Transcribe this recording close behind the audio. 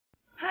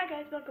Hi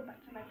guys, welcome back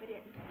to my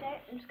video. And today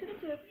I'm just going to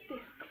do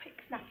this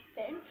quick snappy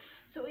thing.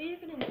 So all you're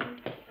going to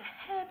need is a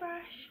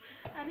hairbrush,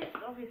 and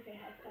it's obviously a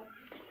hairstyle,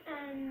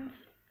 and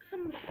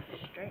some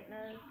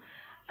straighteners,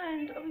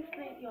 and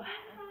obviously your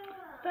hair.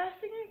 First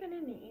thing you're going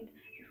to need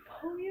is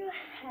pull your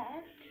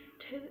hair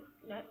to,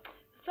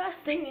 first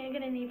thing you're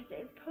going to need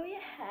to do is pull your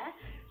hair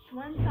to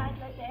one side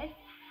like this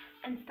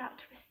and start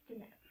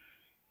twisting it.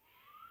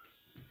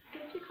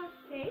 So as you can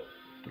see,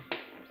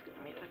 I'm just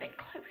going to move a bit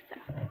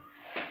closer.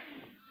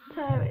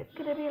 So it's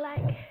going to be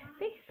like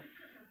this.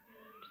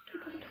 Just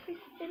keep on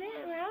twisting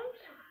it around.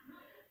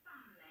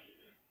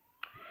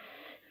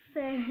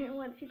 So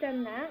once you've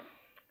done that,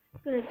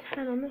 I'm going to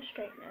turn on the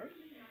straighteners.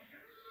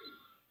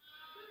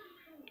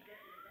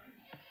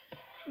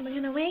 And we're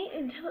going to wait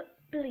until it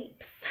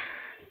bleeps.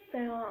 So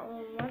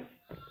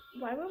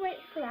while we're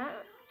waiting for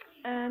that,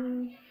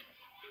 I'm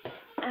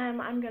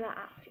going to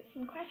ask you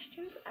some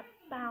questions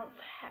about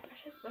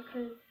hairbrushes,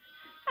 because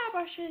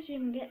hairbrushes you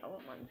can get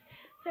old ones.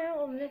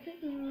 So this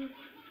is,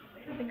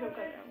 I think I'll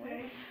go that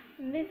way.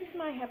 This is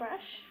my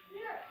hairbrush.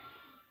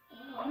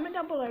 Comment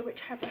down below which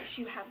hairbrush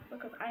you have,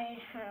 because I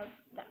have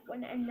that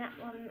one, and that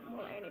one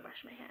will only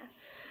brush my hair.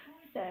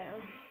 So,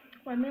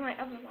 well, I mean, like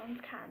other ones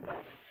can,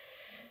 but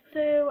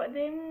so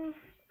then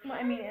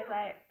what I mean is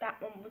like that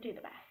one will do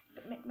the best,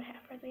 but make my hair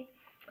frizzy.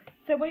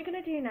 So what you're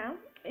gonna do now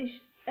is,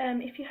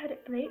 if you heard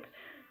it bleep,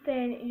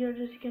 then you're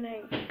just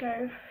gonna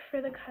go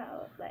through the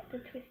curls, like the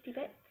twisty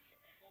bits,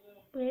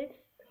 with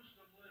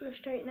your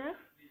straightener,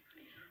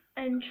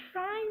 and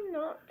try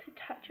not to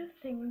touch your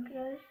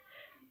fingers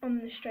on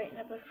the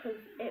straightener, because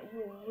it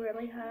will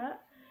really hurt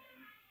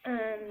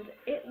and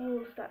it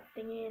will start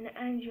stinging,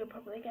 and you'll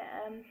probably get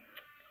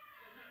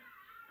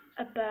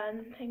a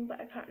burn thing,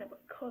 but I can't remember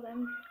what to call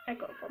them. I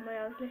got one when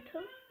I was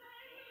little.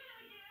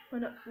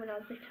 Well, not when I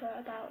was little,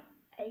 about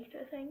 8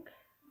 I think.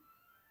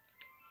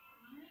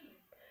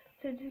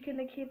 So just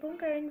gonna keep on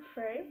going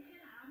through,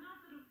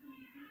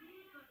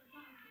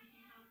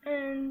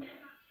 and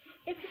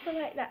if you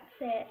feel like that's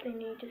it,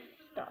 then you just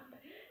stop.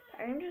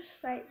 But I'm just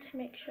like to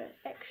make sure it's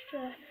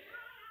extra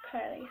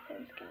curly, so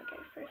I'm just gonna go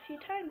for a few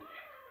times.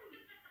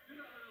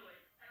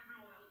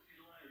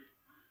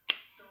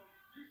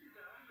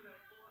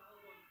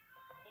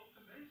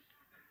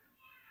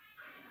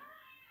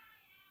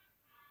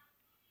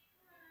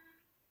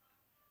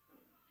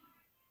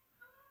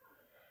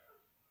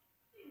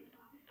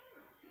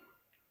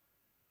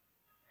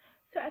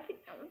 So I think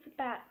that was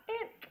about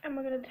it, and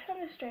we're gonna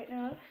turn the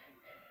straightener off.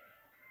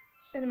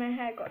 Then my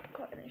hair got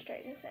caught in the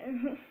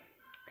straightener,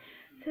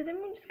 so then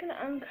we're just gonna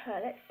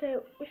uncurl it.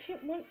 So if you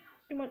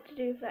want to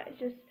do that is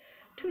just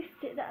twist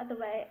it the other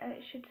way, and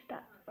it should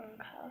start to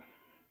uncurl.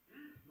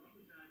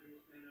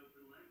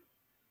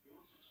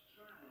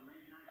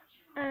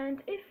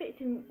 And if it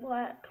didn't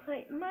work,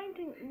 like mine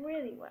didn't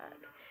really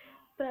work,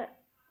 but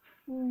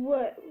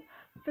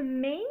for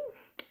me,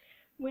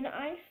 when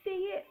I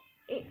see it,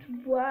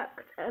 it's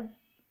worked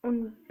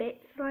on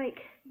bits, like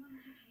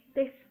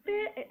this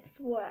bit, it's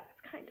worked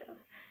kind of,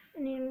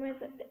 and then there's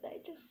a bit that I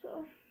just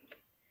saw,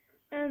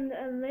 and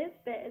this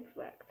bit is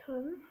worked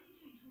on.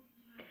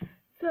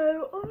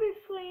 So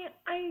obviously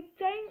I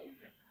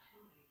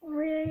don't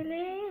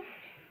really,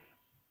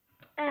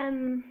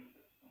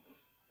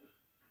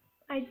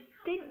 I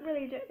didn't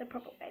really do it the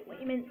proper way. What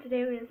you meant to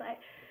do is like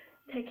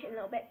take it in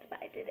little bits, but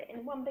I did it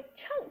in one big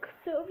chunk,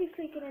 so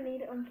obviously you're going to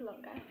need it on for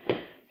longer.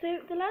 So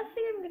the last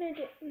thing I'm going to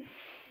do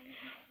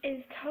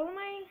is curl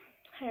my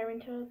hair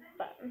into a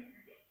bun,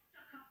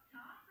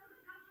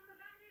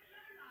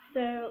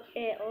 so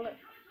it looks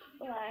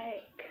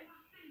like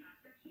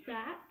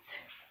that.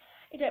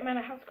 It don't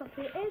matter how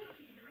scruffy it is.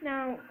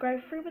 Now go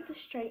through with the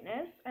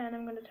straighteners, and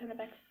I'm going to turn it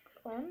back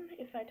on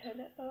if I turn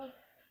it off.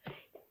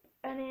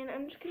 And then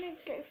I'm just going to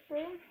go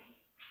through.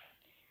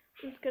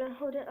 I'm just going to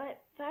hold it like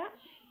that.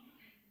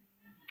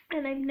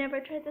 And I've never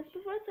tried this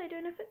before, so I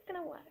don't know if it's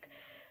going to work.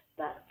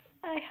 But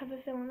I have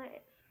a feeling that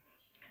it is.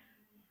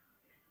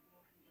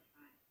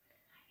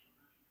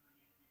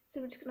 So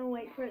we're just going to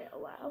wait for a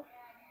little while.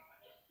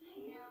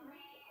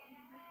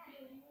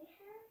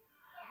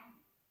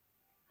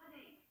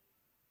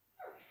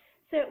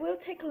 So it will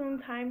take a long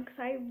time, because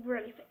I have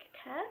really thick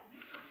hair.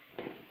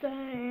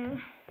 So,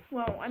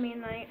 well, I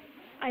mean, like,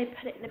 I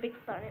put it in a big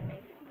bun and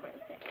makes it really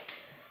thick.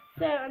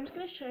 So I'm just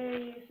going to show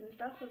you some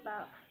stuff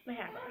about my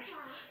hairbrush.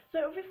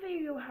 So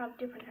obviously you have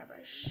different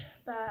hairbrush,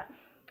 but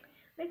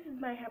this is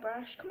my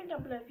hairbrush. Comment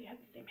down below if you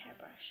have the same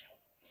hairbrush.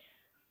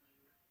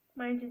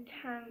 Mine's a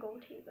Tangle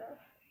Teaser.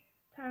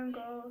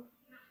 Tangle,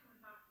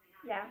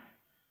 yeah,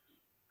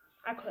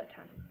 I call it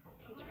Tangle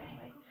Teaser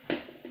anyway.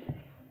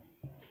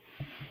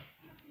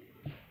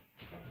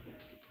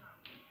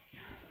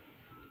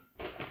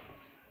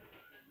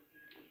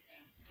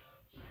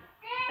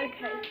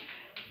 Okay,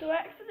 so I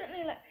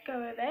accidentally let go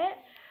of it,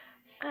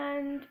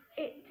 and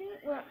it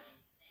didn't work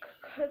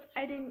because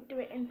I didn't do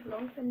it in for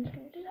long, so I'm just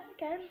going to do that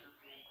again.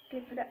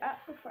 Give it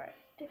up before it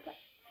deflects.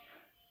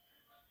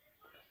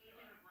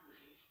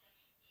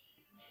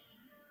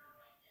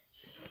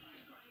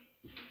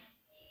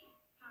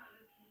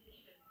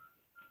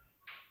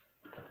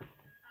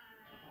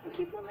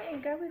 keep on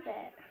letting go with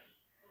it.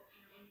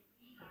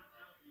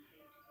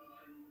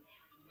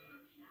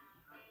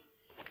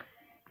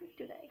 Let's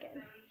do that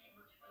again.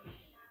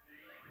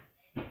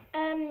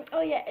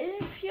 Oh yeah,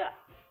 if you're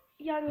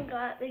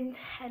younger than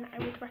 10, I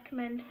would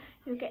recommend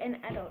you get an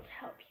adult to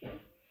help you,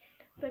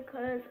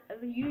 because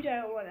you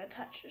don't want to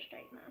touch the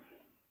straightener.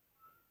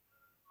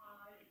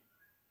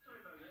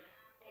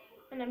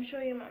 And I'm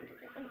sure your mum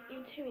doesn't want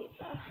you to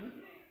either.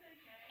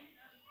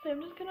 So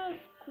I'm just gonna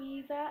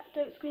squeeze that.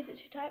 Don't squeeze it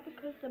too tight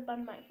because the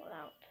bun might fall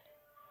out.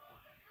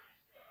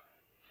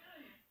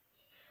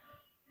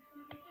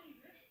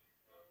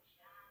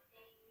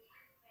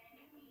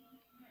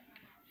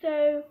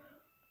 So,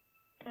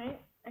 right,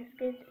 I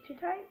squeezed it too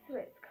tight so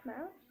it's come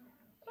out.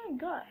 Oh my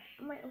god,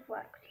 it might have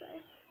worked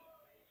though.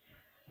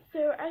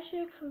 So as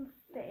you can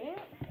see,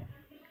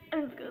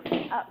 I'm just gonna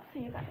sit up so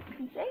you guys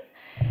can see.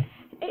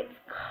 It's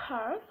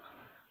curved,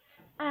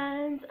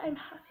 and I'm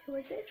happy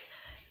with it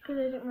because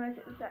I didn't realize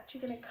it was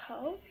actually gonna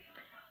curl.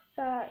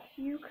 But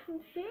you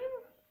can see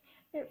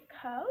it's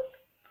curved,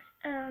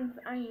 and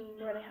I'm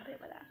really happy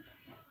with that.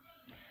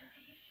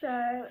 So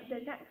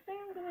the next thing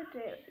I'm going to do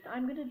is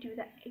I'm going to do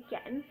that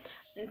again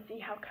and see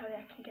how curly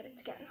I can get it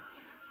again.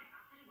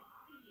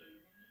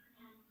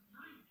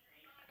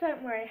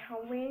 Don't worry how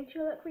weird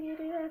you look when you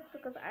do this,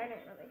 because I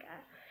don't really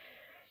care.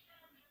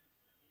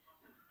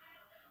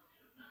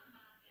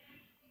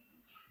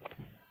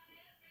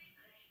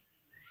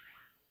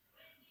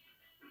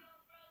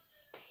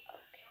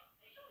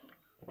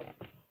 Okay.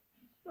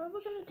 What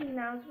we're going to do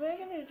now is we're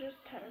going to just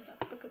turn this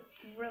up because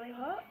it's really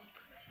hot.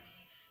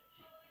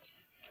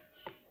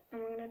 And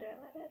we're going to do it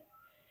like this,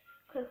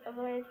 because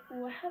otherwise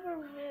we'll have a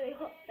really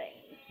hot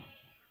thing.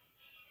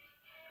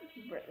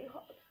 It's really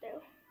hot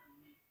still.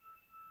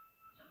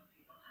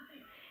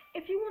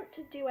 If you want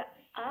to do it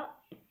up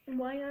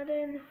while you're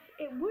doing this,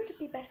 it would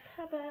be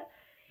better, but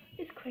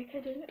it's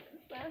quicker doing it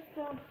this way.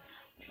 So,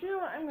 you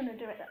know what, I'm going to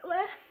do it that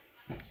way.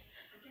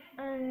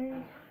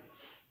 And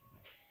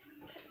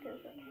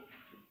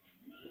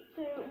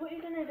so what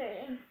you're going to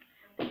do,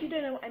 if you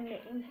don't know what I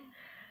mean,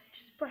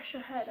 just brush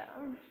your hair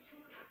down.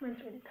 Mine's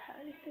really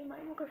curly, so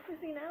mine will go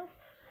frizzy now.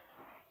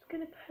 Just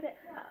going to put it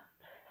up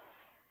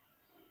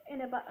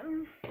in a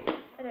button.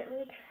 I don't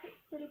really care,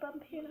 it's really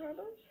bumpy and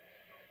horrible.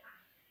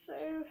 So,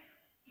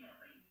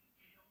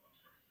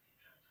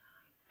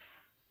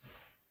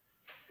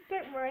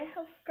 don't worry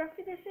how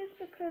scruffy this is,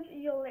 because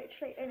you're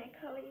literally only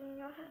curling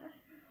your hair.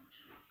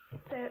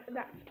 So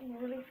that's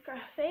really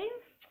scruffy,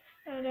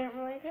 and I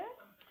don't really care.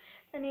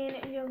 And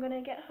then you're going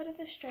to get hold of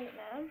the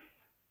straightener,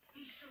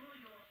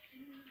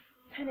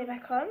 turn it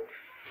back on.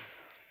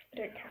 I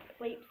don't care if it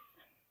bleeps.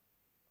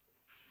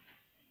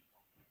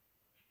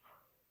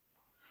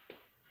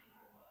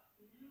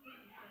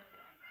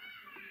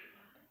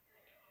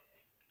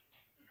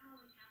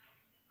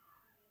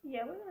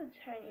 Yeah, we're going to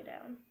turn you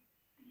down.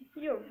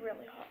 You're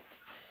really hot.